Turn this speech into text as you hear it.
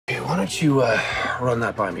why don't you run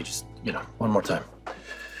that by me just, one more time.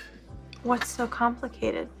 What's so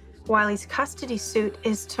complicated? Wiley's custody suit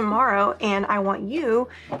is tomorrow, and I want you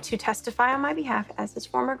to testify on my behalf as his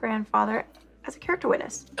former grandfather as a character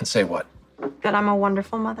witness. And say what? That I'm a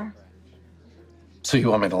wonderful mother. So you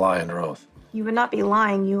want me to lie under oath? You would not be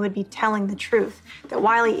lying. You would be telling the truth. That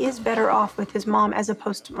Wiley is better off with his mom as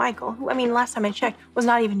opposed to Michael, who, last time I checked, was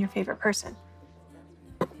not even your favorite person.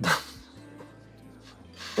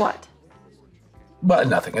 What? But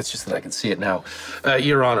nothing. It's just that I can see it now.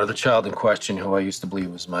 Your Honor, the child in question, who I used to believe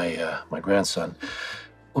was my grandson,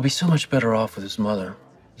 will be so much better off with his mother.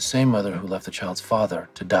 The same mother who left the child's father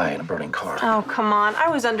to die in a burning car. Oh, come on. I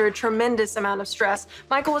was under a tremendous amount of stress.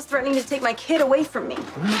 Michael was threatening to take my kid away from me.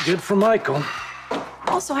 Well, good for Michael.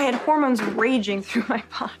 Also, I had hormones raging through my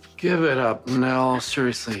body. Give it up, Nell.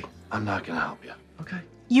 Seriously, I'm not gonna help you, okay?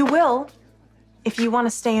 You will, if you want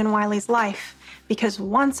to stay in Wiley's life. Because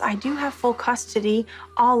once I do have full custody,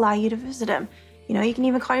 I'll allow you to visit him. You can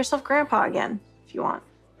even call yourself Grandpa again, if you want.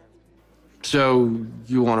 So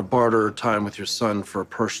you want to barter time with your son for a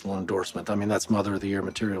personal endorsement? That's Mother of the Year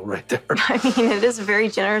material right there. It is a very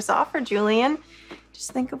generous offer, Julian.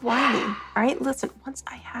 Just think of Wiley, all right? Listen, once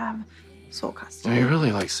I have sole custody. You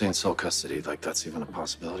really like saying sole custody, like that's even a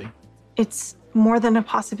possibility? It's more than a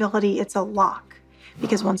possibility, it's a lock.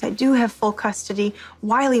 Because once I do have full custody,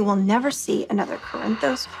 Wiley will never see another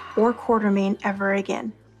Corinthos or Quartermain ever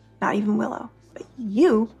again. Not even Willow. But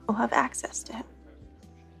you will have access to him.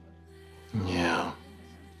 Yeah.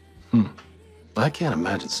 I can't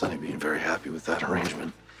imagine Sonny being very happy with that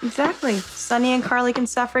arrangement. Exactly. Sonny and Carly can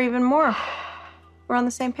suffer even more. We're on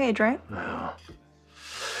the same page, right? Well,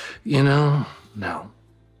 no.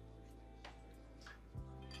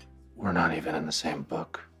 We're not even in the same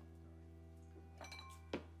book.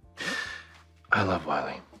 I love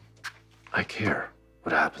Wiley. I care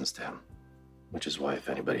what happens to him, which is why if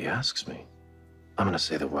anybody asks me, I'm gonna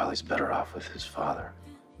say that Wiley's better off with his father,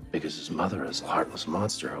 because his mother is a heartless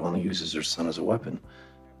monster who only uses her son as a weapon.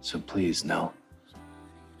 So please, Nell,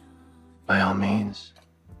 by all means,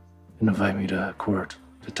 invite me to court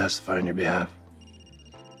to testify on your behalf.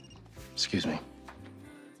 Excuse me.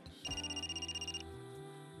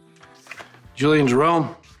 Julian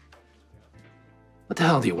Jerome, what the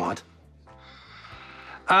hell do you want?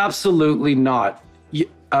 Absolutely not. You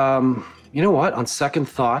know what? On second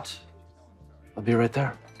thought, I'll be right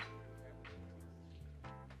there.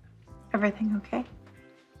 Everything okay?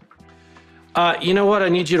 You know what? I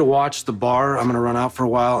need you to watch the bar. I'm gonna run out for a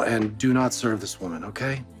while, and do not serve this woman,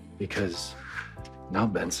 okay? Because Nelle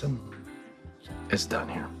Benson is done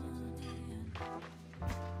here.